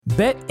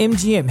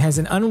BetMGM has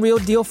an unreal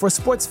deal for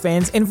sports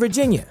fans in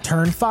Virginia.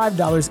 Turn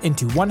 $5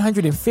 into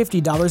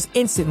 $150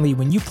 instantly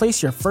when you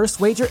place your first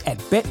wager at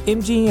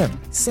BetMGM.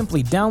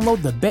 Simply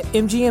download the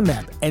BetMGM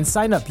app and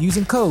sign up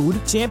using code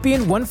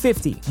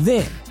Champion150.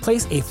 Then,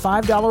 place a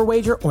 $5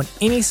 wager on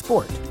any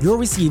sport. You'll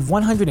receive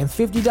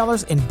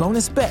 $150 in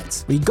bonus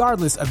bets,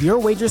 regardless of your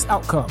wager's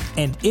outcome.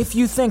 And if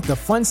you think the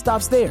fun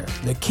stops there,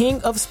 the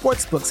King of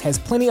Sportsbooks has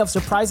plenty of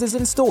surprises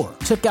in store.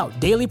 Check out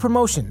daily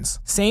promotions,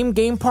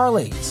 same-game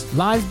parlays,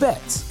 live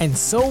bets, and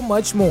so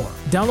much more.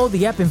 Download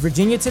the app in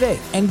Virginia today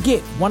and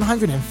get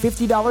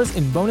 $150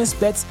 in bonus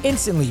bets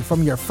instantly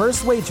from your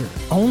first wager.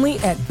 Only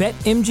at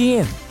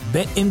BetMGM.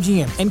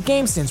 BetMGM and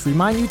GameSense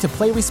remind you to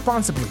play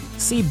responsibly.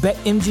 See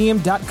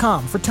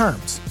BetMGM.com for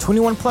terms.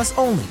 21 plus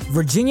only.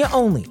 Virginia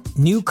only.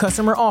 New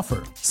customer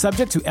offer.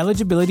 Subject to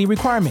eligibility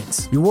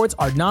requirements. Rewards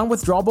are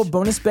non-withdrawable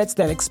bonus bets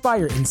that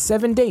expire in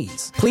 7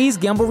 days. Please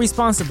gamble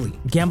responsibly.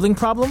 Gambling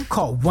problem?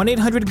 Call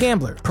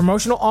 1-800-GAMBLER.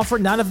 Promotional offer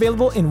not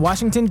available in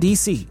Washington,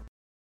 D.C.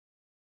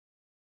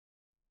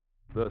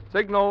 The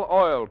Signal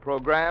Oil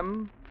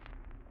Program,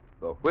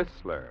 The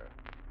Whistler.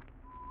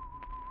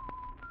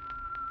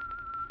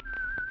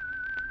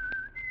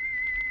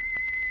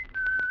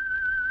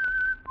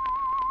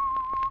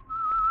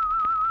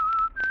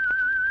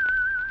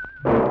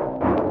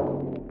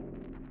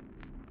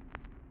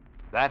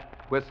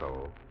 That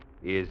whistle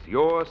is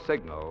your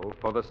signal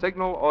for the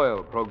Signal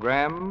Oil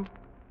Program,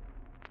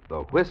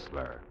 The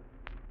Whistler.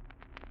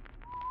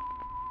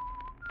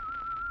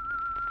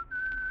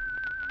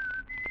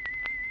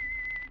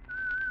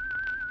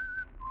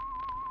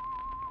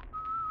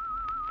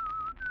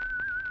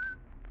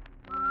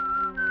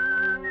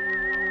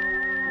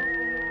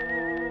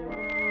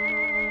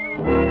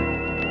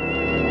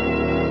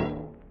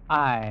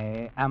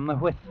 I am the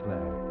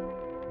Whistler,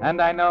 and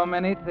I know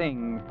many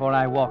things, for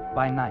I walk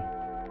by night.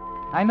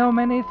 I know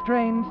many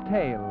strange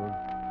tales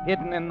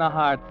hidden in the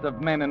hearts of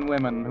men and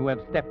women who have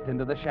stepped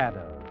into the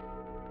shadows.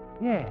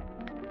 Yes,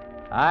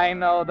 I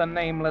know the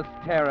nameless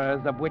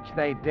terrors of which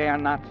they dare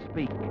not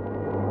speak.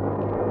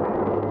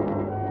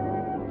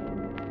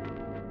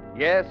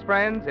 Yes,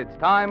 friends, it's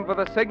time for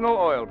the Signal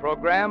Oil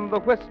Program, The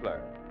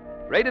Whistler.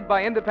 Rated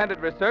by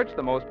independent research,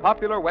 the most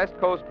popular West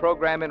Coast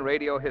program in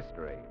radio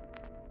history.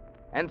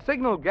 And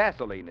Signal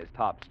gasoline is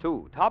tops,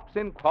 too. Tops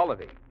in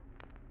quality.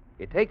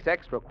 It takes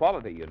extra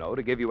quality, you know,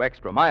 to give you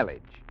extra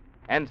mileage.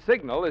 And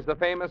Signal is the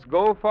famous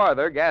Go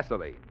Farther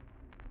gasoline.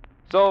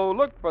 So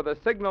look for the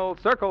Signal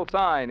circle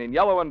sign in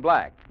yellow and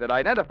black that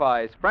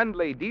identifies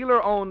friendly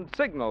dealer-owned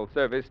Signal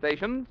service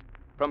stations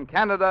from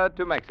Canada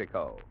to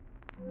Mexico.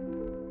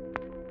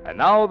 And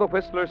now the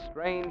Whistler's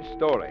strange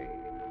story.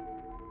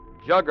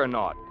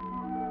 Juggernaut.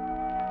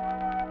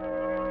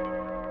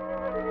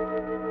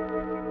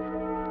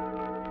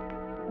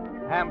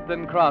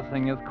 Hampton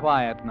Crossing is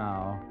quiet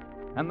now,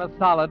 and the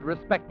solid,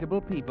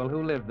 respectable people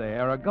who live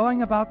there are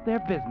going about their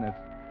business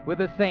with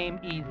the same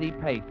easy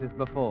pace as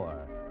before.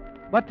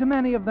 But to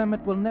many of them,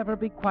 it will never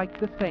be quite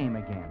the same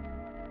again.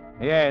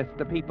 Yes,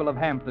 the people of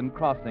Hampton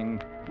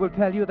Crossing will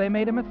tell you they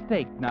made a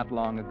mistake not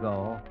long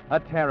ago,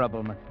 a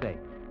terrible mistake.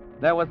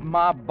 There was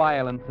mob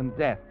violence and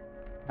death,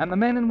 and the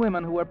men and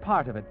women who were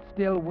part of it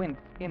still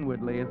wince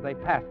inwardly as they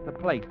pass the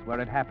place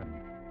where it happened.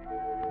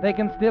 They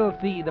can still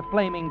see the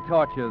flaming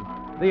torches,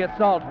 the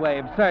assault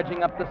wave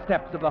surging up the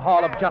steps of the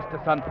Hall of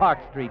Justice on Park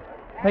Street.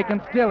 They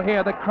can still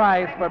hear the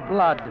cries for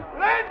blood.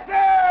 Lynch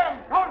him!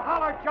 Don't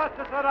holler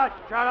justice at us,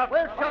 Sheriff.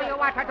 We'll show you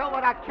what to do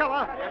with a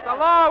killer. If the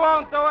law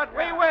won't do it,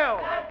 we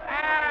will.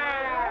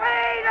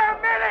 Wait a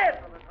minute!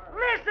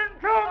 Listen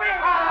to me!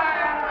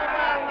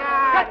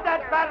 Get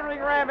that battering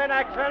ram in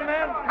action,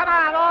 men. Come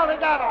on, all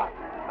together.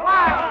 Come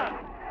on.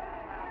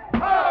 2,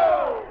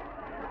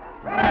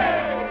 3,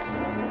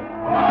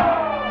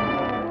 4.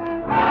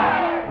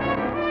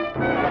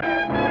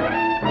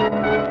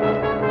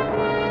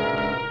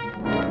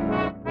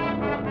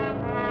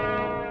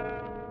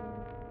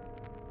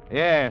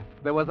 Yes,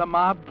 there was a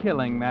mob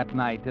killing that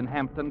night in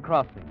Hampton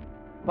Crossing.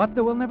 But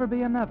there will never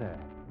be another.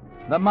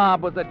 The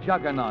mob was a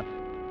juggernaut,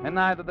 and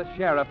neither the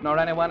sheriff nor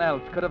anyone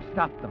else could have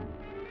stopped them.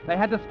 They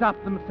had to stop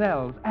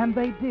themselves, and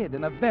they did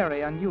in a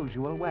very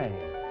unusual way.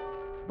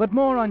 But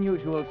more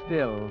unusual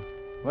still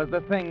was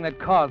the thing that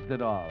caused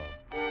it all.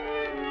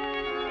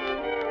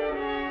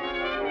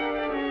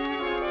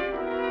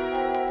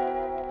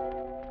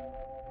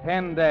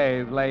 "10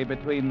 days lay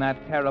between that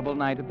terrible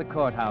night at the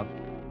courthouse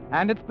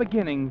and its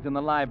beginnings in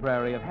the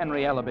library of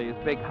Henry Ellerby's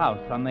big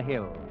house on the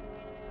hill.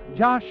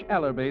 Josh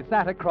Ellerby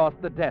sat across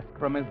the desk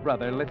from his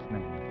brother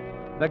listening,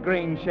 the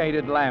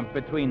green-shaded lamp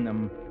between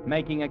them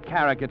making a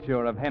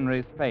caricature of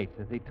Henry's face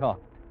as he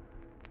talked.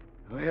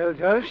 Well,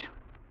 Josh,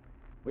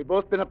 we've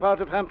both been a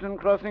part of Hampton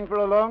Crossing for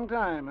a long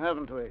time,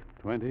 haven't we?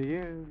 20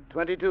 years.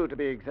 22, to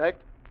be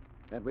exact.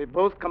 And we've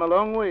both come a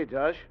long way,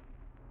 Josh.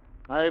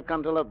 I've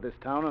come to love this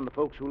town and the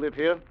folks who live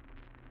here.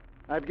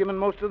 I've given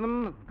most of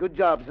them good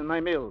jobs in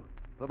my mill,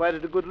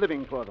 provided a good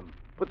living for them,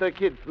 put their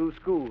kids through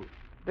school,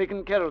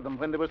 taken care of them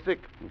when they were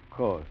sick. Of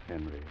course,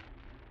 Henry.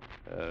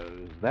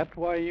 Is that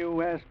why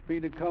you asked me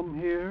to come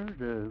here?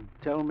 To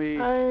tell me...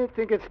 I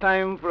think it's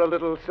time for a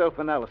little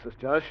self-analysis,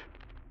 Josh.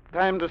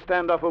 Time to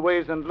stand off a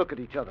ways and look at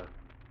each other.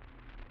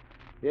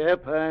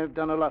 Yep, I've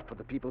done a lot for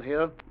the people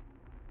here.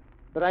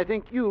 But I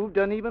think you've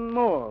done even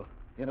more,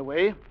 in a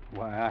way.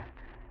 Why,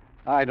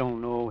 I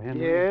don't know,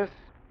 Henry. Yes,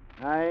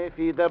 I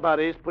feed their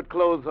bodies, put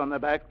clothes on their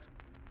backs,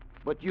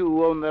 but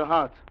you own their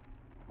hearts.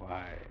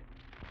 Why,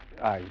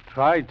 I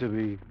tried to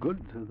be good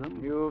to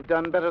them. You've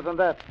done better than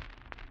that.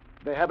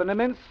 They have an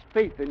immense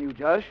faith in you,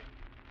 Josh.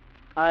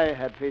 I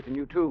had faith in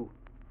you, too.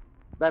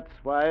 That's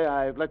why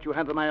I've let you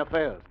handle my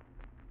affairs.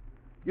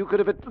 You could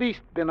have at least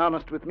been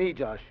honest with me,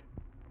 Josh.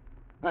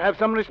 I have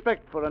some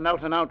respect for an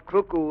out-and-out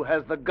crook who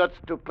has the guts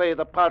to play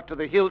the part to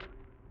the hilt.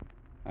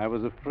 I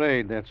was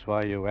afraid that's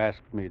why you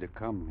asked me to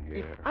come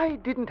here. If I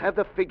didn't have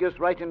the figures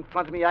right in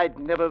front of me, I'd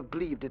never have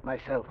believed it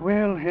myself.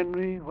 Well,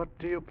 Henry, what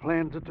do you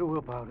plan to do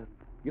about it?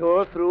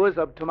 You're through as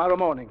of tomorrow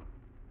morning,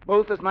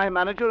 both as my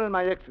manager and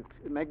my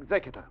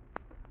executor.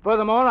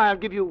 Furthermore, I'll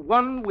give you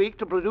 1 week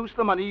to produce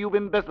the money you've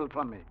embezzled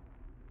from me.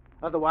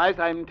 Otherwise,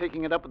 I'm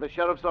taking it up with the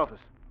sheriff's office.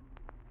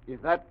 Is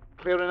that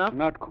clear enough?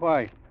 Not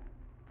quite.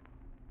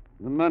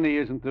 The money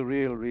isn't the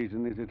real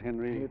reason, is it,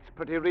 Henry? It's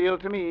pretty real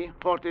to me.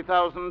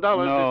 $40,000.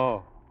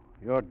 No.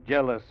 You're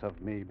jealous of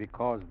me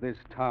because this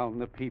town,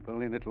 the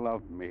people in it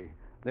love me.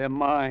 They're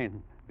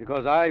mine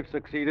because I've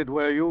succeeded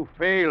where you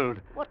failed.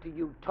 What are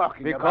you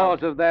talking about?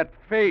 Because of that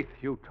faith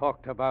you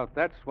talked about.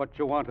 That's what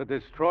you want to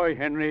destroy,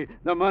 Henry.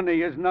 The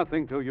money is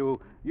nothing to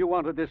you. You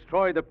want to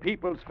destroy the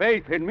people's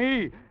faith in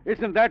me.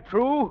 Isn't that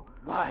true?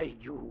 Why,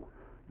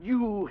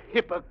 you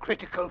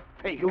hypocritical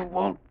faith. You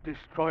won't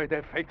destroy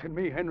their faith in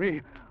me,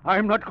 Henry.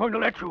 I'm not going to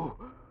let you.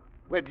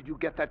 Where did you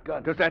get that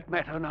gun? Does that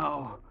matter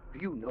now?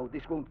 You know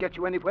this won't get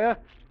you anywhere.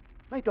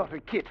 My daughter,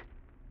 Kit.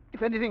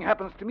 If anything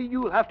happens to me,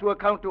 you'll have to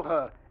account to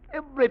her.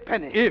 Every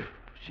penny. If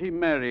she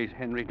marries,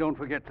 Henry, don't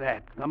forget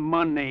that. The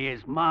money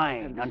is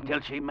mine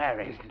until she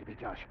marries. Listen to me,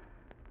 Josh.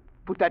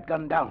 Put that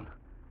gun down.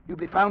 You'll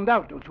be found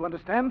out, don't you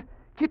understand?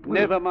 Kit will...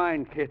 Never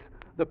mind, Kit.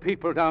 The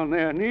people down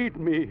there need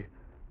me.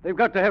 They've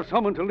got to have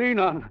someone to lean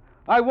on.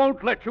 I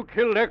won't let you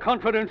kill their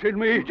confidence in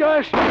me.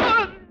 Josh!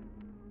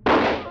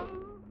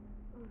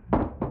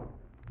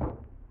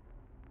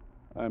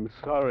 I'm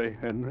sorry,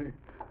 Henry,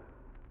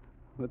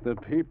 but the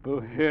people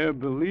here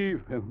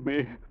believe in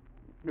me.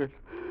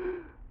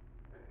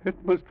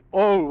 It must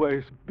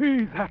always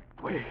be that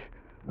way.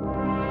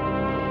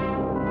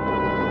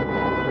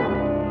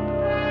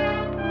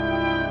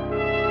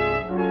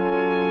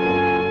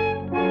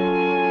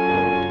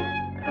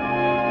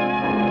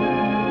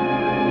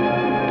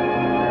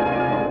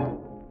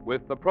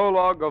 With the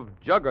prologue of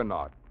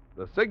Juggernaut,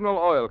 the Signal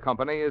Oil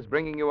Company is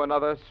bringing you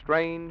another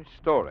strange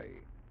story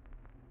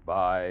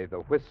by The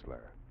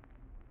Whistler.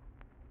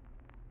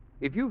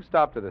 If you've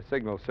stopped at a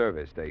Signal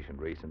service station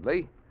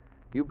recently,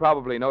 you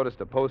probably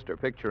noticed a poster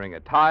picturing a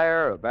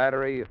tire, a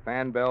battery, a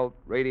fan belt,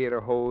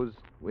 radiator hose,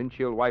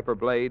 windshield wiper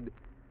blade,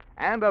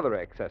 and other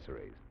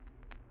accessories.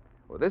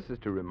 Well, this is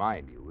to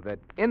remind you that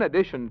in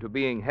addition to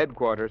being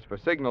headquarters for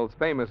Signal's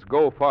famous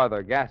Go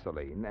Farther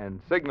gasoline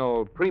and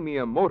Signal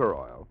Premium Motor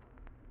Oil,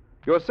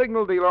 your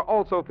Signal dealer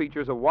also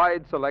features a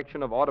wide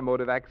selection of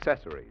automotive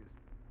accessories,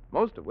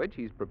 most of which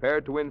he's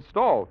prepared to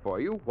install for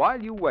you while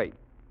you wait.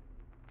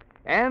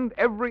 And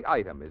every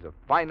item is of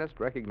finest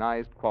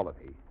recognized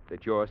quality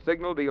that your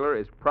Signal dealer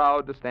is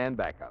proud to stand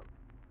back of.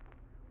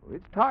 Well,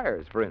 it's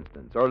tires, for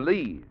instance, or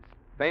Lee's,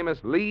 famous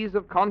Lee's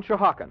of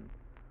Conshohocken.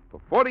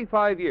 For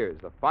 45 years,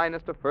 the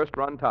finest of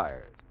first-run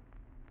tires.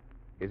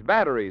 His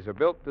batteries are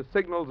built to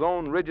Signal's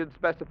own rigid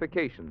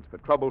specifications for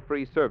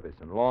trouble-free service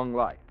and long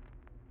life.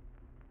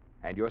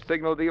 And your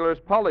Signal dealer's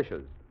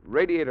polishes,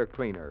 radiator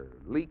cleaner,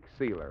 leak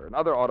sealer, and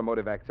other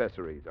automotive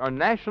accessories are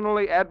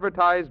nationally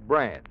advertised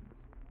brands.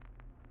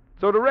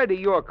 So to ready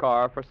your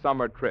car for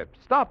summer trips,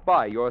 stop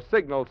by your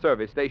Signal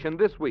service station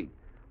this week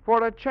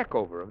for a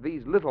checkover of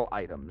these little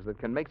items that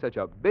can make such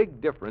a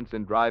big difference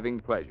in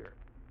driving pleasure.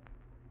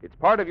 It's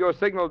part of your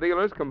Signal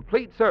dealer's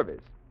complete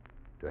service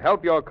to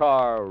help your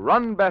car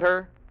run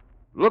better,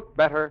 look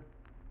better,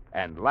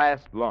 and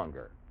last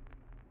longer.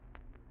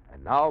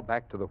 And now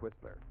back to the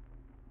Whistler.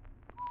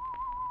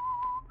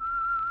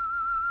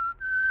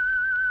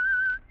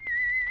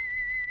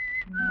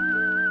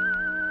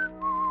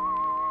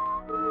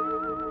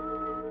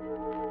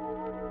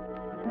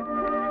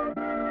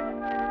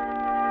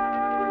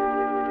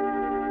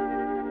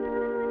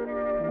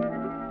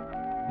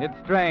 It's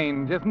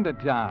strange, isn't it,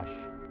 Josh?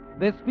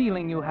 This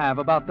feeling you have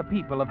about the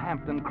people of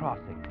Hampton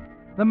Crossing,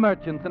 the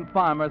merchants and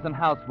farmers and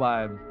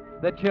housewives,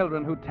 the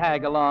children who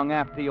tag along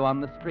after you on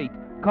the street,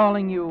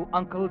 calling you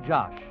Uncle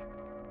Josh.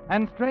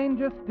 And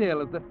stranger still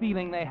is the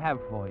feeling they have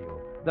for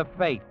you, the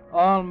faith,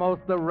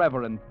 almost the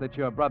reverence that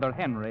your brother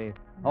Henry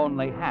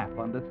only half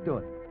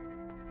understood.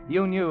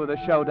 You knew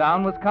the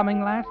showdown was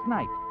coming last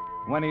night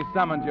when he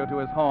summoned you to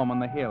his home on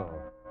the hill.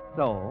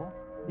 So,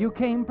 you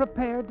came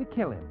prepared to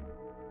kill him.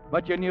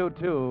 But you knew,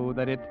 too,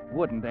 that it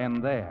wouldn't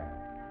end there,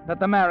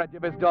 that the marriage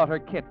of his daughter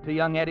Kit to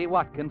young Eddie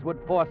Watkins would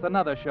force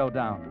another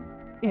showdown.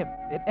 if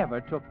it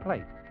ever took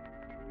place.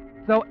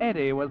 So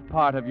Eddie was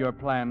part of your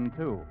plan,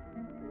 too.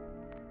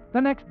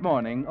 The next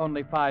morning,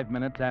 only 5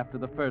 minutes after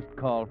the first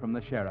call from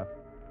the sheriff,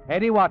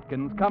 Eddie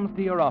Watkins comes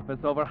to your office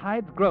over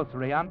Hyde's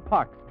Grocery on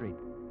Park Street.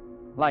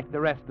 Like the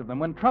rest of them,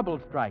 when trouble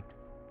strikes,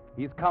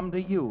 he's come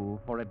to you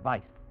for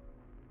advice.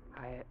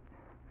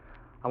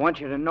 I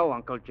want you to know,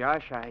 Uncle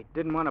Josh, I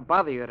didn't want to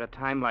bother you at a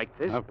time like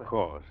this. Of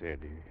course,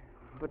 Eddie.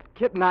 But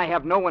Kit and I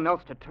have no one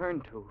else to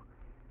turn to.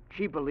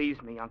 She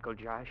believes me, Uncle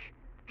Josh.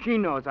 She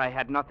knows I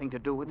had nothing to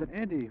do with it.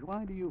 Eddie,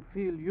 why do you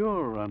feel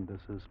you're under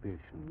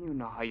suspicion? You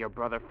know how your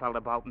brother felt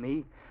about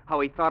me,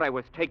 how he thought I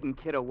was taking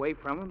Kit away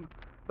from him.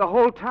 The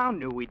whole town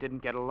knew we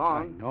didn't get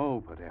along. I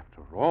know, but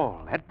after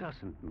all, that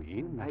doesn't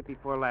mean... The night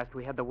before last,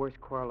 we had the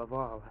worst quarrel of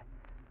all.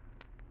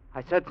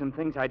 I said some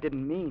things I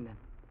didn't mean.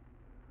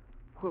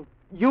 Well,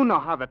 you know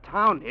how the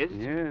town is.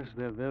 Yes,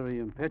 they're very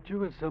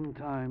impetuous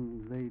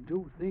sometimes. They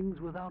do things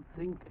without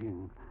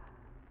thinking.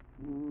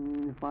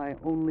 If I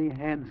only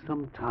had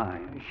some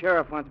time. The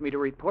sheriff wants me to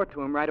report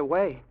to him right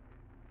away.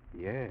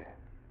 Yes.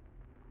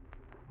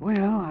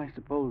 Well, I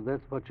suppose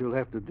that's what you'll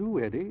have to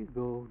do, Eddie.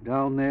 Go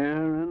down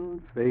there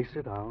and face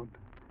it out.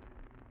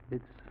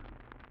 It's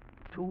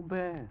too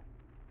bad.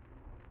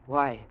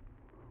 Why?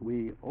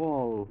 We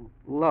all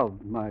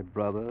loved my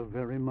brother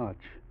very much.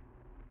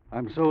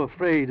 I'm so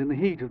afraid in the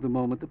heat of the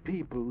moment the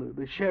people,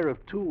 the sheriff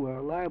too,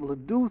 are liable to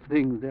do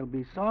things they'll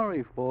be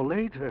sorry for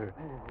later.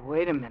 Oh,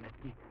 wait a minute.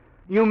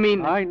 You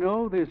mean... I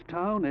know this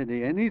town,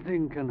 Eddie.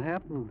 Anything can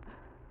happen.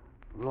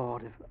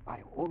 Lord, if I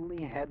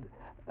only had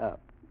a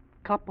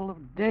couple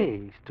of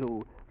days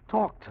to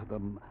talk to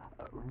them,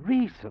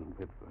 reason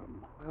with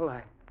them.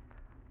 Well,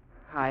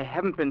 I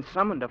haven't been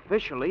summoned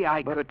officially.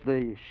 But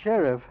the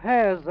sheriff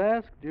has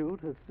asked you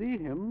to see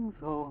him,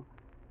 so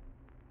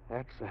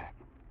that's that.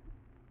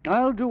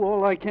 I'll do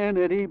all I can,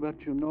 Eddie,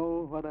 but you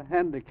know what a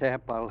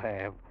handicap I'll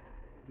have.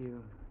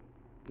 You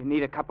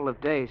need a couple of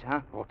days,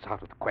 huh? Oh, it's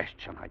out of the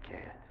question, I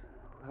guess.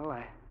 Well,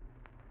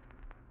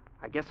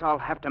 I guess I'll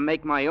have to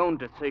make my own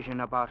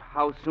decision about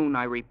how soon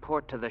I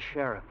report to the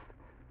sheriff.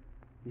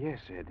 Yes,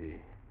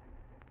 Eddie.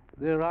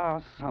 There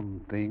are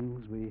some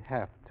things we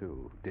have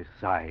to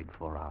decide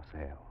for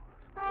ourselves.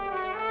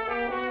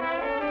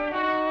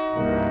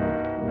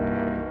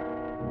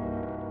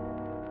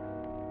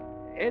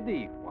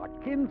 Eddie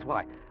Watkins,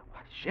 why,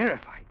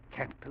 Sheriff, I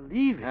can't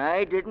believe it.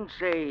 I didn't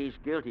say he's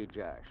guilty,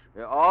 Josh.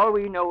 All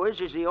we know is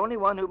he's the only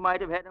one who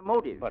might have had a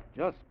motive. But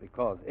just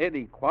because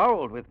Eddie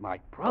quarreled with my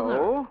brother...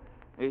 Oh?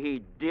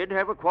 He did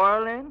have a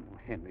quarrel then?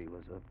 Henry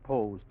was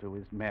opposed to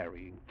his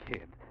marrying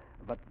Kit.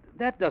 But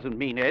that doesn't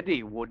mean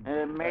Eddie would...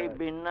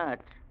 Maybe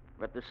not.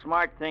 But the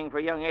smart thing for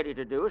young Eddie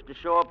to do is to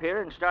show up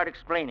here and start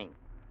explaining.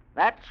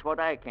 That's what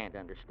I can't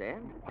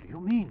understand. What do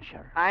you mean,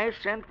 Sheriff? I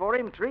sent for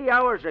him 3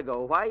 hours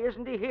ago. Why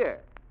isn't he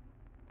here?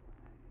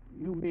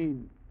 You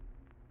mean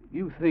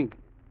you think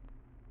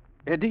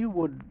Eddie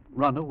would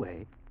run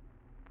away?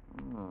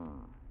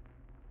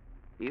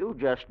 You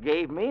just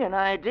gave me an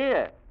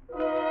idea.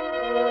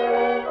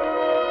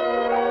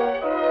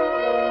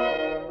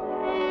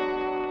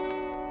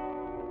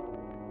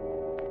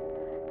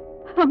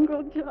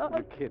 Uncle Josh.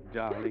 You kid,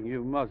 darling,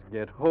 you must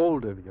get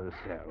hold of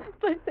yourself.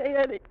 They say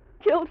Eddie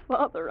killed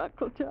Father,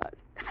 Uncle Josh.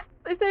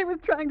 They say he was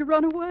trying to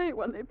run away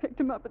when they picked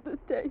him up at the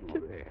station. Oh,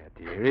 there,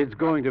 dear. It's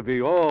going to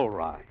be all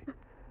right.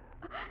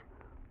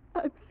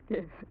 I'm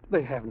scared.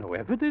 They have no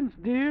evidence,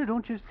 dear,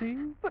 don't you see?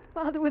 But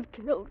Father was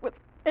killed with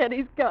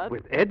Eddie's gun.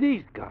 With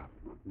Eddie's gun?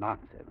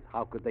 Nonsense.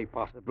 How could they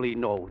possibly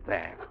know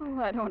that? Oh,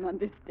 I don't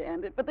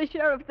understand it. But the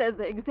sheriff says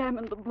they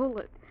examined the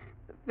bullet.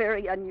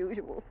 Very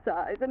unusual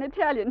size. An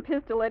Italian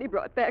pistol Eddie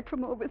brought back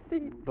from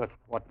overseas. But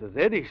what does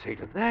Eddie say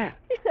to that?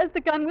 He says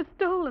the gun was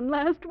stolen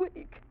last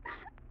week.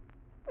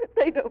 But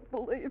they don't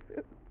believe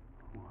him.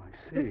 Oh,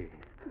 I see.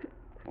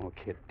 Oh,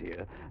 Kit,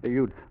 dear,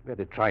 you'd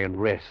better try and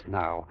rest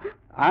now.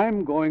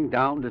 I'm going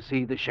down to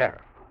see the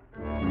sheriff.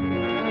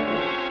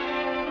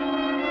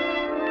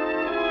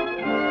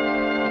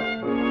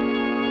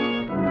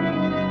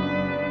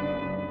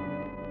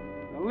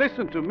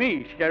 Listen to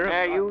me,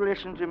 Sheriff. You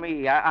listen to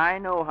me. I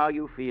know how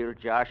you feel,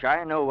 Josh.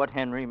 I know what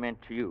Henry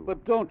meant to you.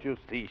 But don't you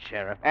see,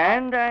 Sheriff?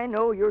 And I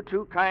know you're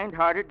too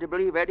kind-hearted to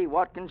believe Eddie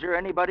Watkins or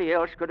anybody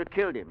else could have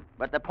killed him.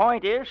 But the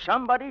point is,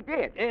 somebody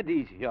did.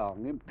 Eddie's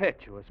young,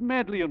 impetuous,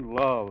 madly in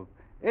love.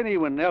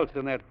 Anyone else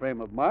in that frame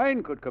of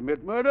mind could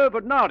commit murder,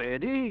 but not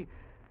Eddie.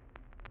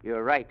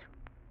 You're right.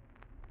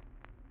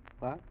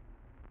 What?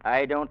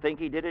 I don't think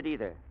he did it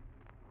either.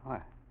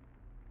 Why?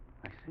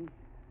 I see.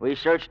 We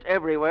searched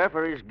everywhere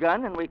for his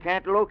gun, and we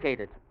can't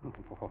locate it.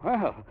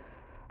 Well,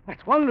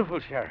 that's wonderful,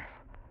 Sheriff.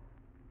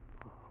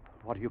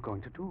 What are you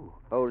going to do?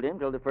 Hold him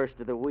till the first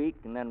of the week,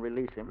 and then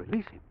release him.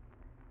 Release him?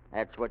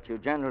 That's what you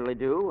generally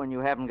do when you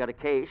haven't got a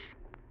case.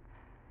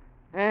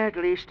 At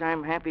least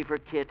I'm happy for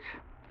Kit.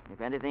 If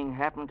anything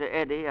happened to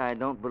Eddie, I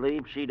don't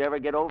believe she'd ever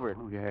get over it.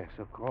 Oh, yes,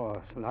 of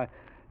course. Well,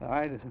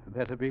 I'd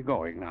better be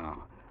going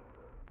now.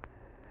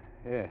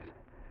 Yes.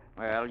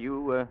 Well,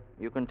 you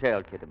can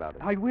tell Kit about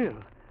it. I will.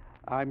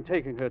 I'm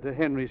taking her to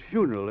Henry's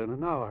funeral in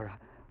an hour.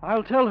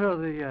 I'll tell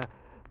her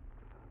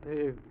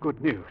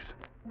Good news.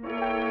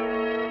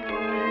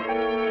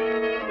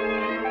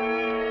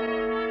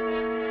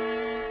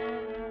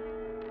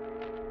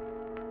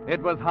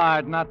 It was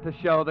hard not to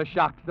show the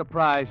shocked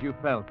surprise you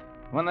felt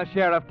when the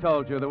sheriff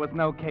told you there was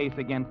no case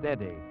against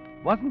Eddie.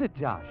 Wasn't it,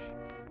 Josh?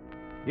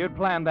 You'd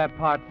planned that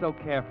part so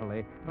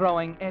carefully,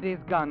 throwing Eddie's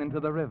gun into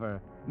the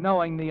river,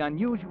 knowing the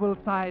unusual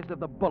size of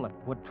the bullet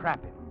would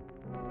trap him.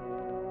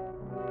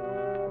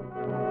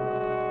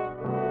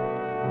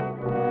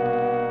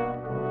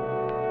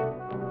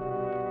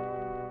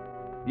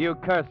 You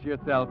curse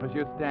yourself as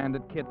you stand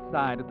at Kit's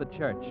side at the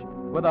church,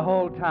 with the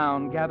whole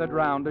town gathered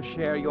round to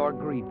share your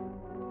grief.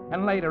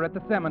 And later at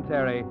the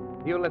cemetery,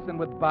 you listen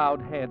with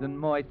bowed head and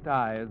moist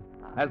eyes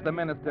as the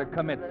minister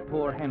commits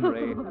poor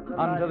Henry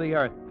unto the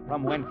earth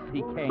from whence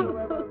he came.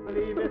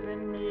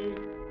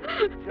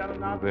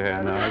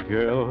 There now,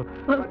 girl.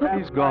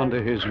 He's gone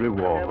to his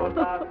reward.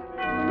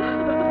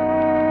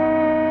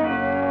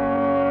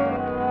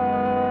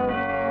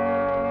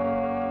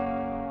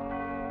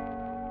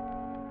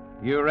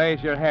 You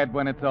raise your head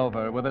when it's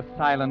over with a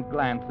silent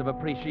glance of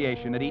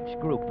appreciation at each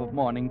group of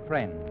mourning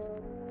friends,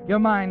 your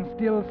mind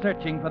still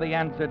searching for the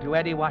answer to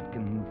Eddie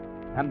Watkins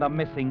and the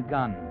missing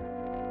gun.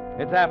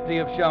 It's after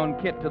you've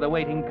shown Kit to the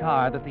waiting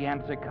car that the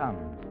answer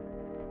comes.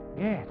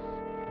 Yes,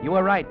 you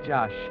were right,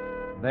 Josh.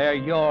 They're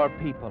your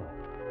people,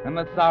 and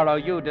the sorrow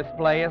you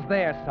display is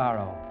their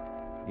sorrow.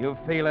 You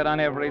feel it on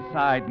every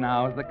side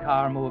now as the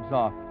car moves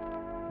off,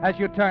 as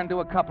you turn to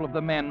a couple of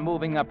the men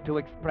moving up to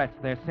express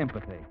their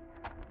sympathy.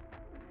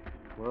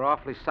 We're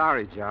awfully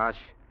sorry, Josh.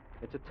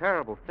 It's a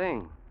terrible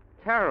thing.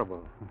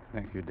 Terrible.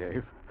 Thank you,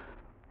 Dave.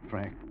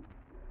 Frank,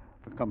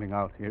 for coming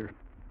out here,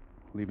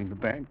 leaving the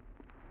bank,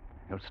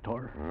 your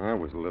store. There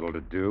was little to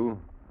do.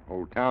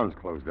 Whole town's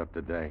closed up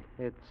today.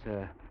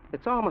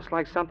 It's almost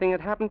like something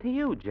had happened to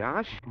you,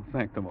 Josh.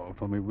 Thank them all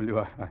for me, will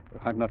you?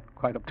 I'm not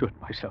quite up to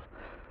it myself.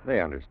 They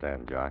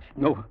understand, Josh.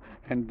 No,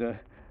 and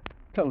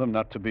tell them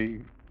not to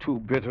be too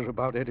bitter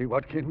about Eddie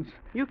Watkins.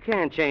 You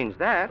can't change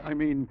that. I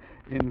mean,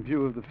 in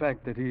view of the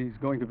fact that he's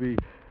going to be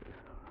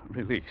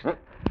released. Huh?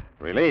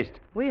 Released?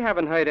 We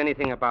haven't heard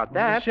anything about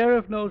Well, that. the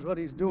sheriff knows what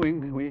he's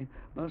doing. We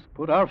must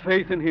put our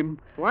faith in him.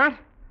 What?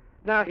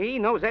 Now, he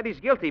knows Eddie's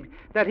guilty,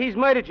 that he's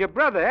murdered your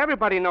brother.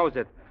 Everybody knows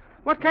it.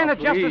 What kind of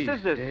Please, justice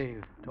is this?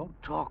 Dave, don't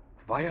talk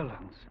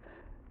violence.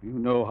 You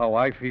know how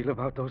I feel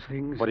about those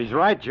things. But he's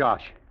right,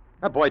 Josh.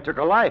 That boy took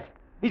a life.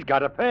 He's got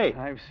to pay.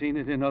 I've seen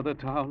it in other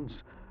towns.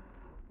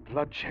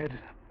 Bloodshed,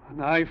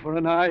 an eye for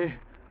an eye,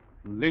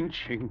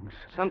 lynchings.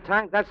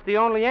 Sometimes that's the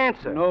only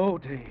answer. No,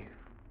 Dave.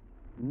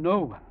 No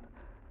one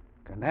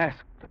can ask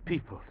the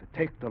people to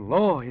take the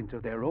law into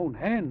their own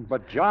hands.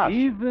 But, Josh...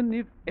 Even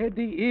if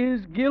Eddie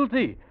is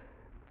guilty,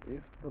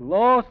 if the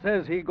law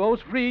says he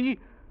goes free,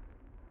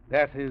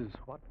 that is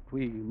what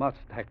we must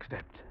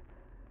accept.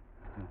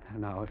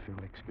 Now, if you'll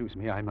excuse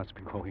me, I must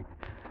be going.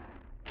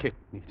 Kit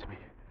needs me.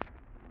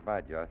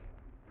 Bye, Josh.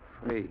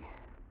 Free.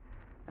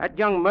 That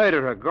young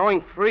murderer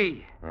going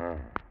free.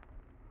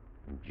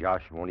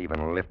 Josh won't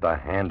even lift a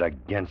hand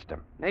against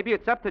him. Maybe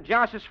it's up to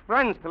Josh's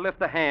friends to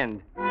lift a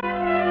hand.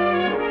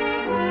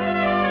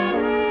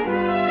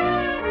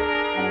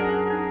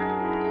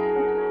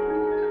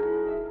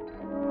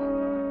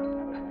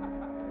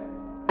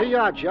 Here you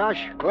are,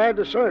 Josh. Glad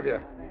to serve you.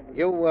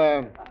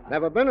 You,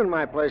 never been in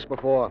my place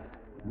before.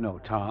 No,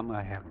 Tom,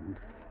 I haven't.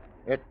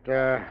 It,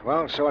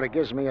 sort of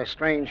gives me a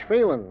strange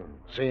feeling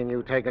seeing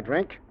you take a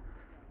drink.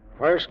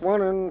 First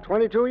one in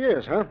 22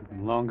 years, huh?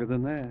 Longer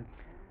than that.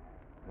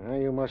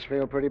 You must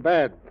feel pretty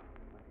bad.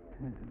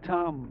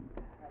 Tom,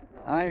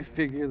 I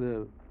figure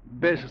the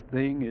best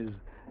thing is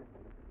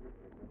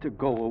to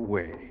go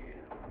away.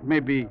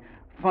 Maybe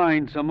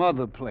find some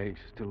other place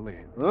to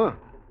live. Huh?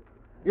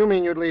 You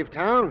mean you'd leave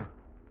town?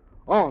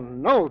 Oh,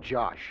 no,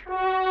 Josh.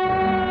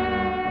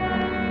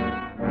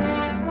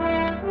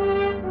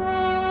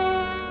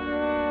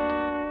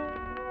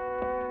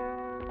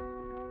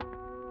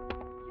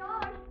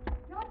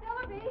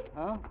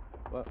 Huh?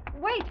 What?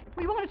 Wait,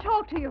 we want to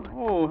talk to you.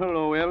 Oh,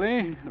 hello,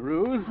 Ellie.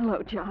 Ruth.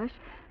 Hello, Josh.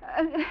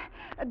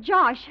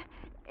 Josh,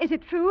 is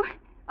it true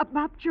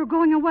about your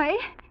going away?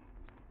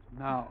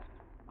 Now,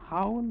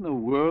 how in the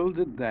world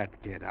did that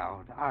get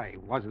out? I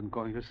wasn't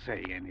going to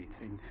say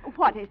anything.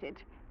 What is it?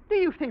 Do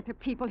you think the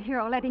people here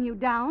are letting you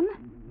down?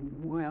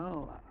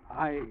 Well,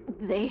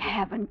 They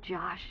haven't,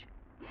 Josh.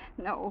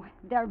 No,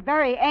 they're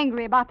very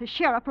angry about the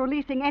sheriff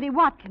releasing Eddie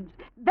Watkins.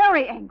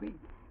 Very angry.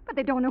 But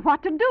they don't know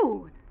what to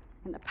do.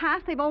 In the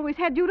past, they've always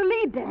had you to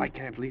lead them. I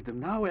can't lead them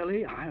now,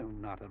 Ellie.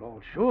 I'm not at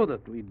all sure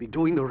that we'd be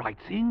doing the right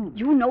thing.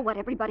 You know what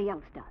everybody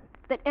else does,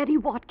 that Eddie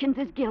Watkins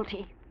is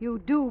guilty. You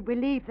do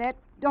believe that,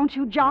 don't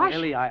you, Josh?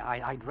 Ellie,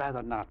 I'd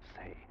rather not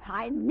say.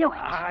 I knew it.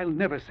 I'll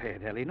never say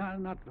it, Ellie.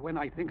 Not when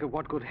I think of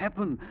what could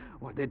happen.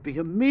 Well, there'd be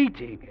a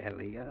meeting,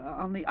 Ellie,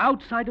 on the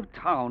outside of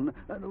town.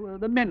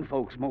 The men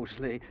folks,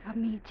 mostly. A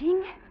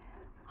meeting?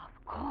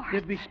 Of course.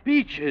 There'd be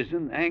speeches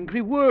and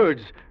angry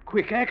words,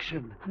 quick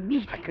action. A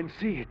meeting? I can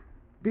see it,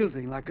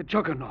 building like a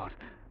juggernaut.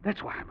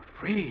 That's why I'm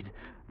afraid.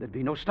 There'd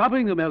be no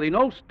stopping them, Ellie.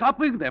 No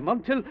stopping them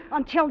until...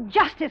 Until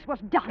justice was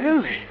done.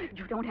 Ellie!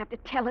 You don't have to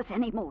tell us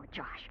any more,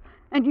 Josh.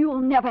 And you'll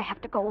never have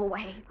to go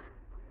away.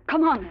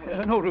 Come on,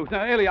 Ellie. No, Ruth.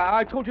 Now, Ellie,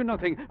 I told you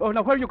nothing. Oh,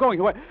 now, where are you going?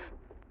 Where...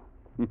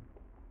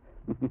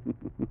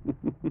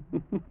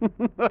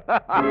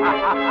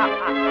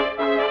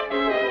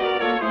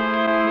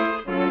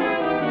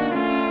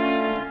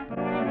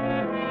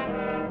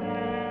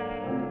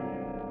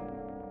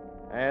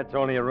 That's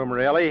only a rumor,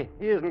 Ellie.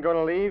 He isn't going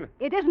to leave.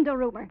 It isn't a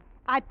rumor.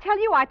 I tell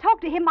you, I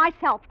talked to him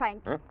myself,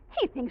 Frank. Huh?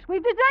 He thinks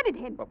we've deserted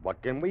him. But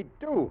what can we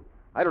do?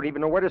 I don't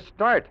even know where to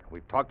start.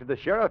 We've talked to the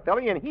sheriff,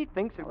 Ellie, and he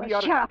thinks that we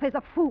ought The sheriff is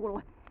a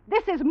fool.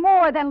 This is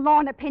more than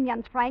lorn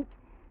opinions, Frank.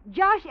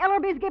 Josh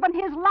Ellerby's given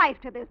his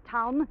life to this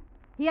town.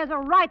 He has a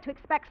right to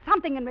expect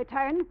something in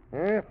return.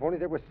 If only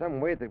there was some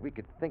way that we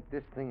could think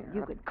this thing out.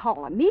 You could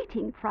call a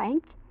meeting,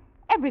 Frank.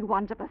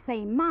 Everyone's of the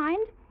same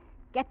mind.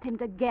 Get them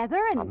together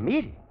and... A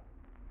meeting?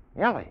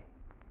 Ellie,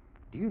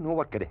 do you know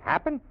what could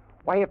happen?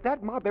 Why, if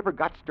that mob ever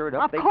got stirred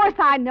up, Of course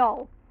I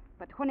know.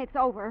 But when it's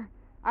over,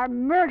 our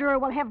murderer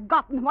will have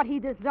gotten what he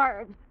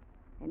deserves.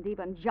 And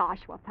even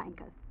Josh will thank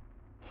us.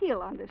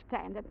 He'll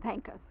understand and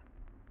thank us.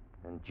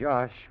 And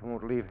Josh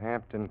won't leave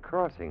Hampton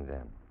Crossing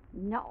then.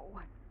 No.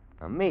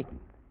 A meeting?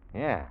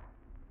 Yeah.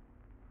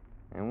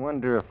 I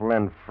wonder if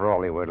Len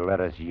Frawley would let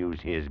us use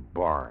his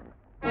barn.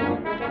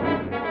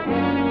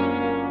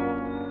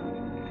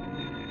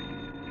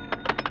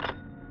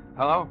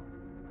 Hello?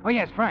 Oh,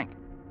 yes, Frank.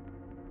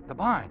 The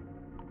barn.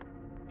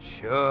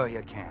 Sure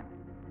you can.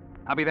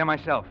 I'll be there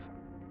myself.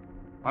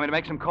 Want me to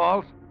make some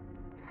calls?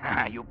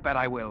 You bet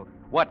I will.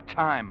 What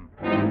time?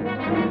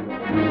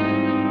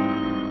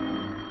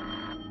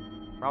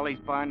 Frawley's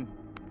barn,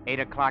 8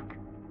 o'clock.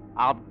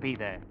 I'll be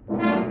there.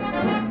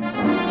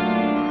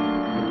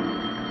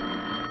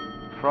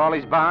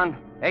 Frawley's barn,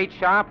 8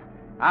 sharp.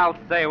 I'll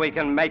say we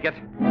can make it.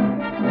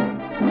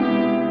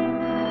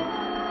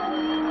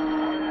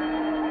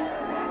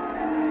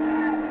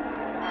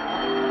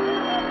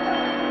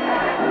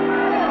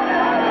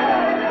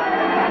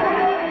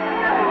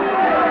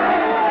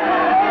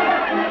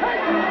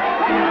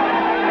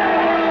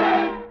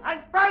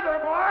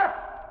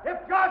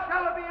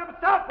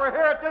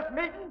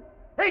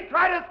 He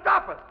tried to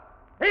stop us,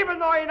 even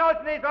though he knows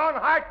in his own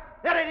heart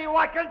that Eddie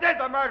Watkins is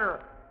a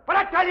murderer. But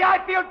I tell you,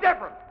 I feel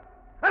different.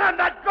 And I'm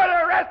not going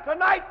to rest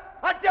tonight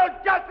until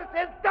justice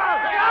is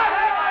done.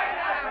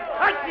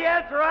 That's the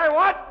answer I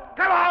want.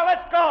 Come on,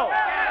 let's go.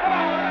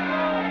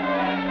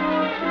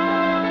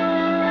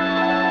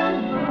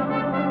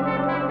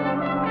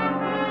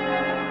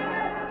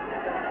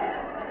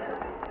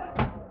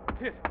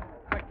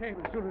 I came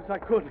as soon as I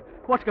could.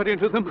 What got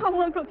into them?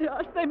 Oh, Uncle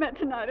Josh, they met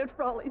tonight at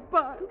Frawley's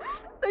barn.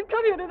 They've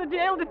come here to the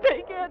jail to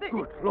take Eddie.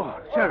 Good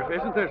Lord, Sheriff,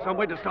 isn't there some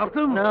way to stop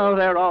them? No,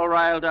 they're all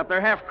riled up. They're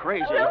half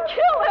crazy. They'll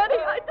kill Eddie.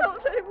 I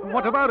told them.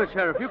 What about it,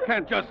 Sheriff? You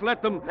can't just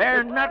let them...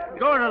 They're not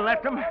going to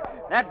let them.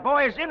 That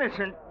boy's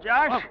innocent,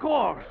 Josh. Of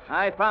course.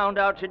 I found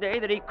out today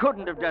that he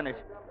couldn't have done it.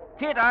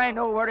 Kid, I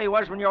know where he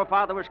was when your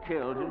father was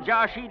killed. And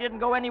Josh, he didn't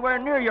go anywhere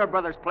near your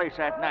brother's place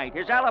that night.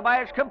 His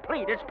alibi is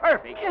complete. It's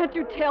perfect. Can't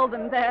you tell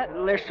them that?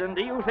 Listen,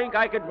 do you think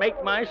I could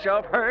make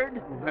myself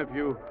heard? Have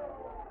you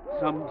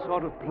some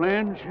sort of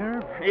plan,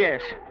 Sheriff?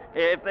 Yes.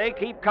 If they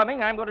keep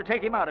coming, I'm going to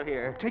take him out of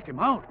here. Take him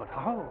out? But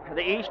how?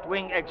 The east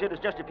wing exit is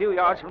just a few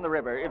yards from the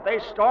river. If they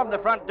storm the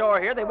front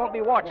door here, they won't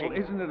be watching.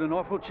 Well, isn't it an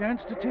awful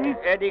chance to take?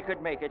 Eddie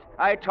could make it.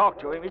 I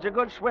talked to him. He's a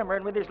good swimmer,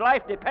 and with his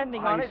life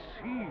depending on it...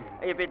 I see.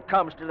 If it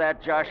comes to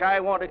that, Josh, I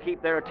want to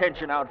keep their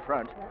attention out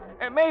front.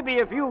 Maybe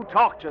if you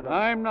talk to them...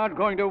 I'm not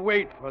going to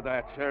wait for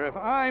that, Sheriff.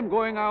 I'm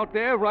going out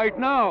there right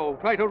now.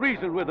 Try to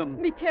reason with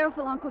them. Be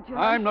careful, Uncle Josh.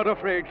 I'm not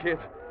afraid, kid.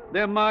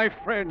 They're my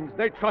friends.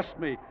 They trust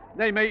me.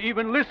 They may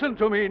even listen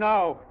to me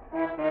now.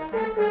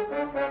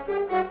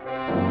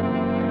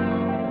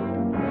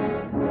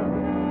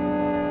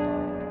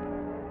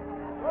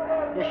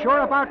 You sure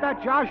about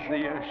that, Josh?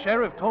 The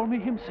sheriff told me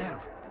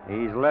himself.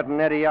 He's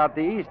letting Eddie out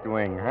the east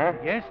wing, huh?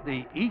 Yes,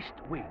 the east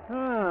wing.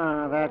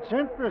 Ah, that's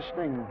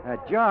interesting.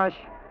 Josh,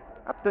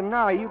 up to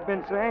now you've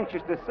been so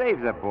anxious to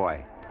save the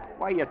boy.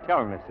 Why are you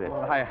telling us this?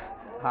 Well,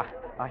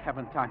 I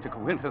haven't time to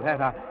go into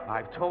that.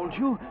 I've told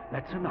you.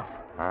 That's enough.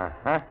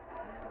 Uh-huh.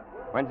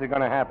 When's it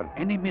going to happen?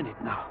 Any minute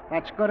now.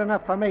 That's good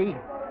enough for me.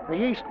 The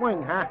east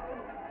wing, huh?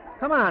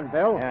 Come on,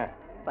 Bill. Yeah.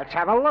 Let's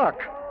have a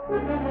look.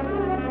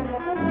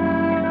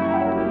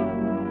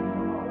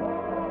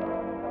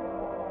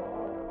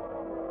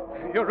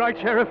 You're right,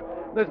 Sheriff.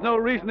 There's no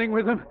reasoning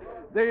with them.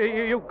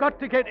 You've got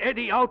to get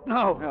Eddie out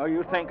now. No,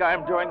 you think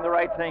I'm doing the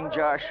right thing,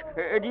 Josh?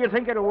 Do you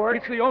think it'll work?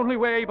 It's the only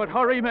way, but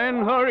hurry,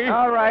 men, hurry.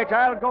 All right,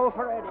 I'll go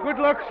for Eddie. Good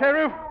luck,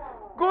 Sheriff.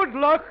 Good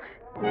luck.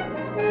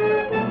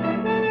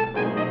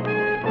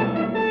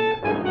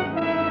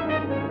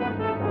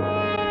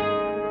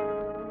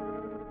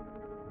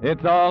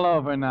 It's all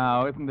over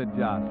now, isn't it,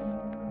 Josh?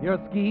 Your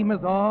scheme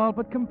is all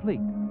but complete.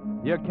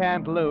 You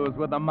can't lose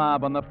with the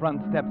mob on the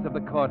front steps of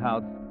the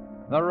courthouse,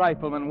 the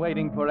riflemen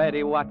waiting for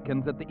Eddie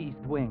Watkins at the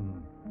east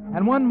wing,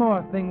 And one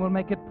more thing will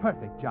make it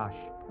perfect, Josh.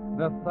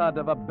 The thud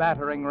of a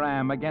battering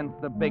ram against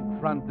the big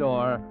front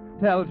door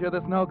tells you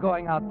there's no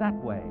going out that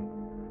way.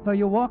 So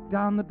you walk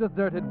down the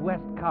deserted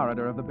west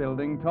corridor of the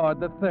building toward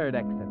the third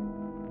exit.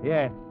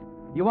 Yes,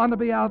 you want to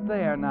be out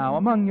there now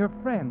among your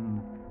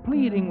friends,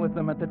 pleading with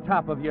them at the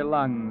top of your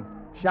lungs,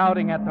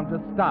 shouting at them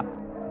to stop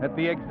at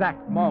the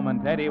exact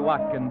moment Eddie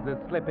Watkins is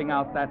slipping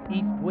out that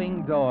east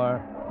wing door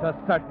to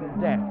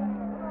certain death.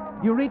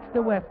 You reach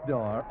the west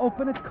door,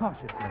 open it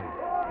cautiously,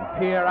 and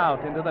peer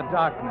out into the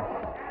darkness.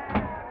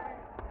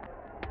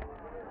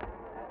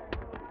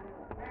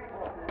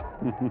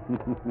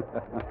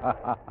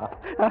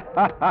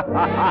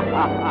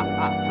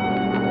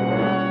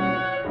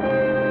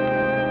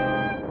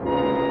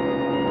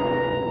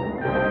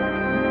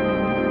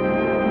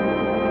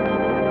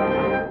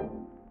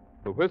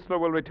 The Whistler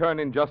will return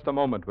in just a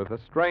moment with a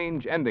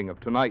strange ending of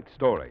tonight's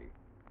story.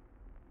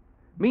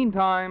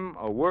 Meantime,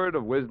 a word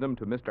of wisdom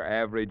to Mr.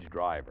 Average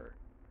Driver.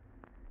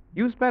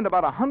 You spend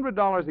about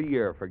 $100 a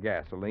year for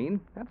gasoline.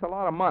 That's a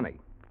lot of money.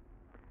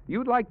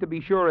 You'd like to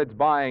be sure it's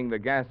buying the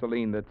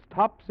gasoline that's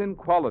tops in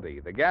quality,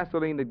 the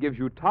gasoline that gives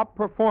you top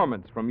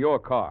performance from your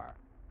car.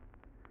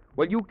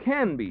 Well, you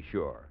can be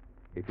sure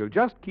if you'll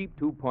just keep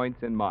 2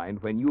 points in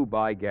mind when you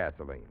buy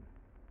gasoline.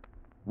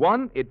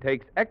 1, it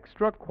takes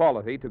extra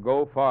quality to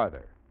go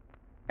farther.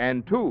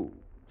 And 2,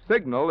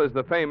 Signal is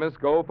the famous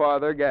Go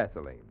Farther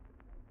gasoline.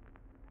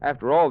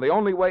 After all, the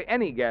only way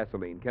any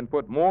gasoline can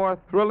put more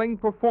thrilling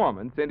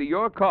performance into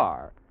your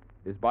car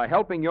is by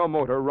helping your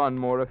motor run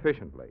more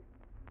efficiently.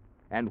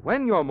 And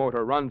when your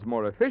motor runs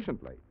more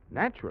efficiently,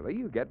 naturally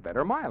you get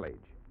better mileage.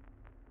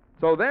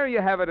 So there you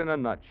have it in a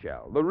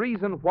nutshell, the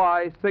reason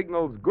why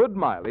Signal's good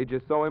mileage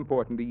is so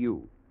important to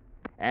you.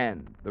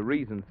 And the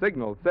reason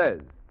Signal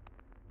says,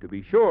 to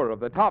be sure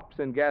of the tops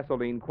in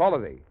gasoline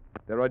quality,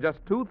 there are just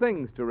 2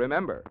 things to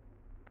remember.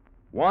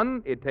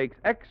 1, it takes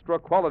extra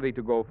quality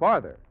to go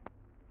farther.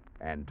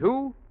 And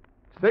 2,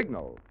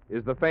 Signal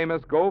is the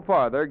famous Go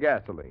Farther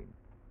gasoline.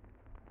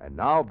 And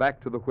now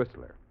back to the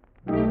Whistler.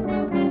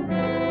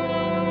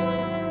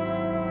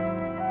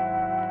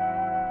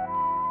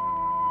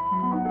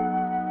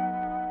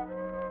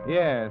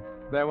 Yes,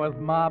 there was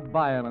mob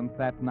violence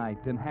that night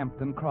in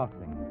Hampton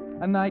Crossing,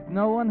 a night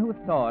no one who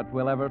saw it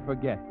will ever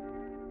forget.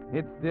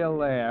 It's still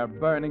there,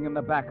 burning in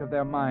the back of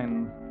their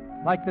minds,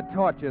 like the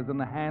torches in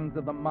the hands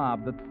of the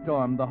mob that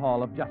stormed the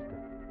Hall of Justice.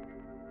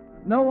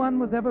 No one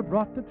was ever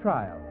brought to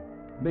trial,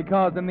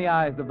 because in the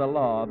eyes of the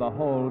law, the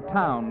whole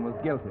town was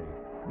guilty,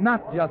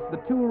 not just the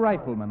 2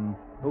 riflemen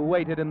who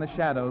waited in the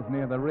shadows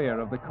near the rear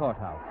of the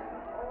courthouse.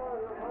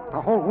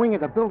 The whole wing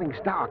of the building's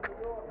dark.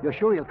 You're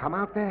sure he'll come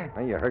out there?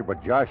 Well, you heard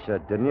what Josh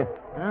said, didn't you?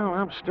 Well,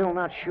 I'm still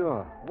not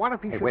sure. What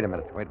if he Hey, should... wait a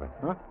minute.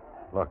 Huh?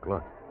 Look.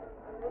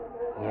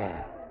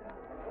 Yeah.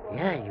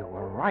 Yeah, you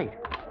were right.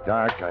 It's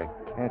dark. I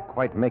can't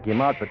quite make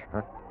him out, but...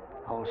 Huh?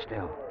 Hold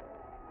still.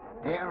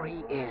 There he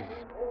is.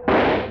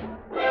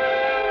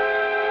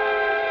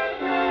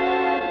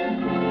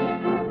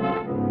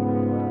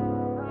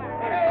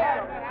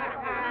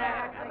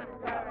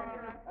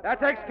 That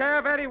takes care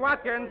of Eddie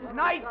Watkins.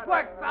 Nice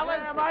work, fellas.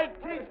 I might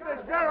teach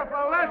the sheriff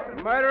a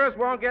lesson. Murderers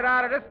won't get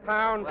out of this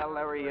town. Well,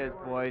 there he is,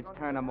 boys.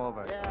 Turn him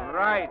over.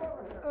 Right.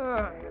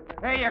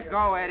 Here you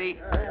go, Eddie.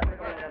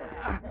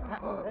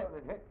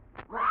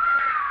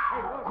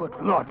 Good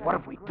Lord, what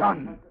have we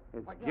done?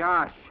 It's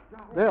Josh.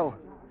 Bill,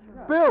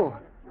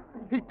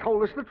 he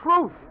told us the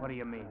truth. What do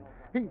you mean?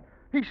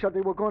 He said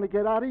they were going to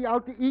get Eddie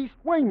out the east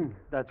wing.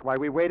 That's why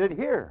we waited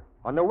here,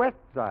 on the west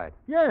side.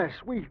 Yes,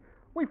 we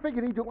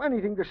figured he'd do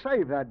anything to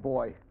save that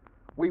boy.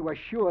 We were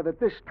sure that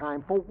this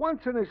time, for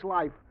once in his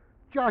life,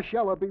 Josh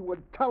Ellaby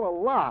would tell a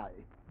lie.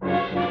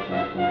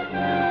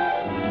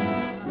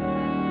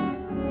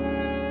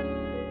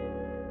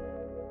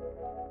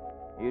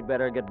 You'd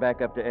better get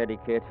back up to Eddie,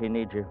 Kit. He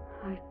needs you.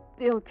 I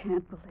still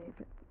can't believe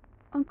it.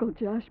 Uncle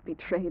Josh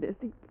betrayed us.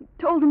 He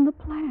told him the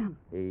plan.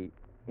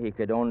 He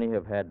could only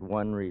have had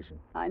one reason.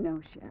 I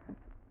know, Sheriff. It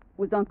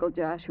was Uncle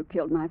Josh who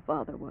killed my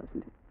father,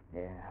 wasn't it?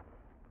 Yeah.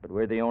 But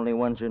we're the only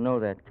ones who know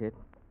that, Kit.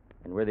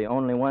 And we're the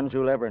only ones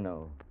who'll ever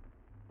know.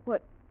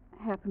 What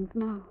happens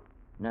now?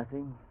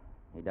 Nothing.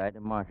 He died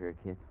a martyr,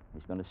 Kit.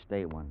 He's going to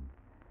stay one.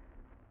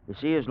 You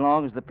see, as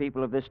long as the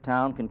people of this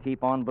town can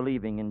keep on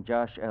believing in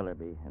Josh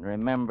Ellaby and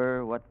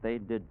remember what they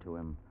did to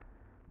him,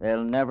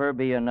 there'll never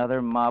be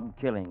another mob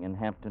killing in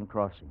Hampton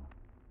Crossing.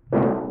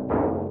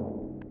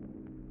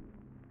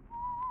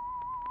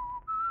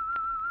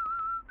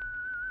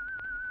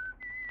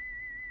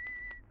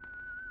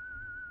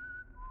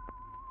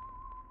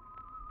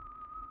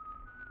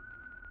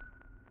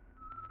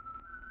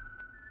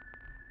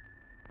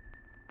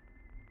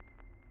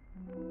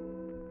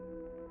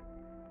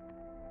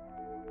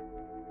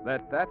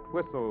 Let that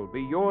whistle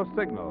be your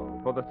signal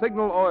for the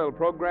Signal Oil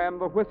program,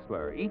 The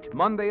Whistler, each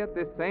Monday at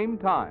this same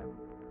time.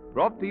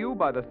 Brought to you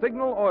by the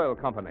Signal Oil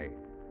Company,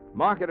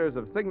 marketers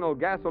of Signal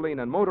gasoline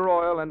and motor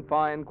oil and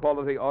fine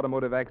quality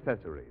automotive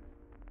accessories.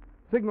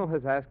 Signal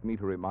has asked me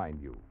to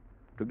remind you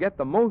To get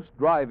the most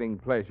driving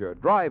pleasure,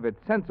 drive at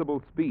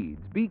sensible speeds,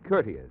 be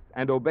courteous,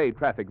 and obey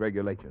traffic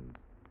regulations.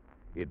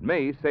 It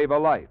may save a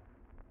life,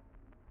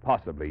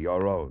 possibly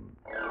your own.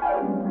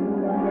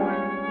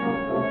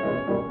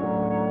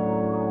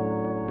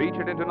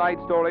 Featured in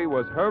tonight's story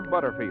was Herb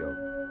Butterfield.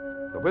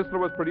 The Whistler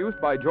was produced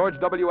by George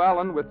W.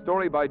 Allen with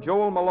story by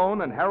Joel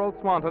Malone and Harold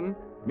Swanton,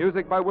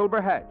 music by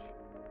Wilbur Hatch,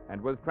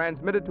 and was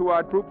transmitted to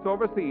our troops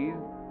overseas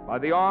by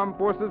the Armed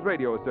Forces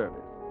Radio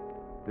Service.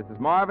 This is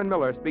Marvin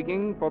Miller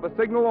speaking for the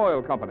Signal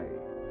Oil Company.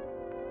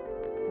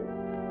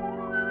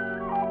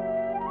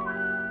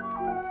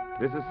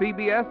 This is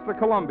CBS, the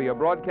Columbia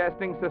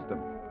Broadcasting System.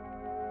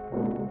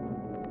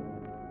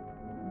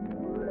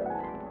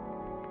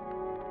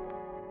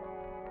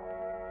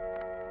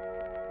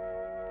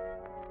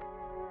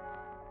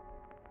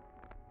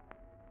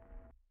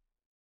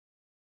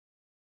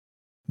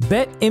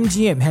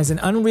 BetMGM has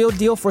an unreal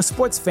deal for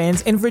sports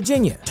fans in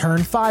Virginia. Turn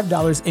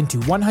 $5 into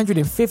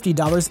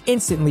 $150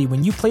 instantly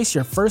when you place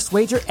your first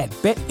wager at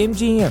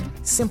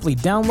BetMGM. Simply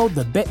download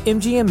the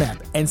BetMGM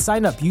app and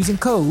sign up using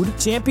code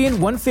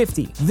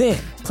Champion150. Then,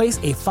 place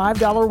a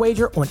 $5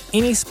 wager on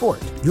any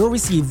sport. You'll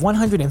receive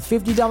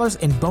 $150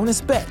 in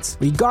bonus bets,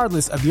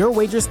 regardless of your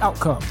wager's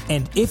outcome.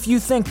 And if you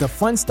think the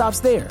fun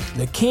stops there,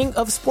 the King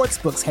of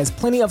Sportsbooks has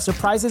plenty of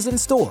surprises in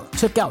store.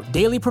 Check out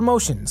daily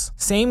promotions,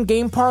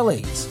 same-game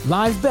parlays,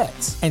 live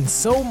bets, and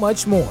so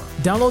much more.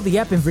 Download the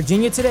app in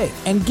Virginia today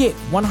and get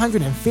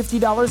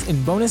 $150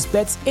 in bonus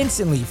bets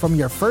instantly from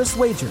your first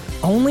wager.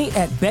 Only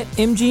at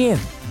BetMGM.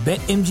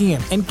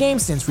 BetMGM and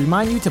GameSense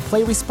remind you to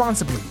play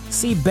responsibly.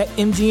 See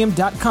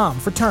BetMGM.com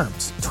for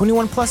terms.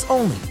 21 plus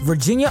only.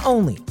 Virginia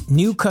only.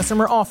 New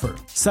customer offer.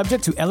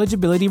 Subject to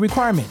eligibility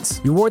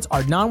requirements. Rewards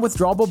are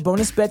non-withdrawable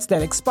bonus bets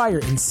that expire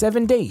in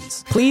 7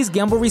 days. Please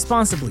gamble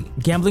responsibly.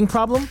 Gambling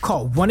problem?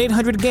 Call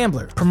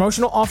 1-800-GAMBLER.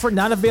 Promotional offer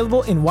not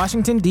available in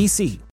Washington, D.C.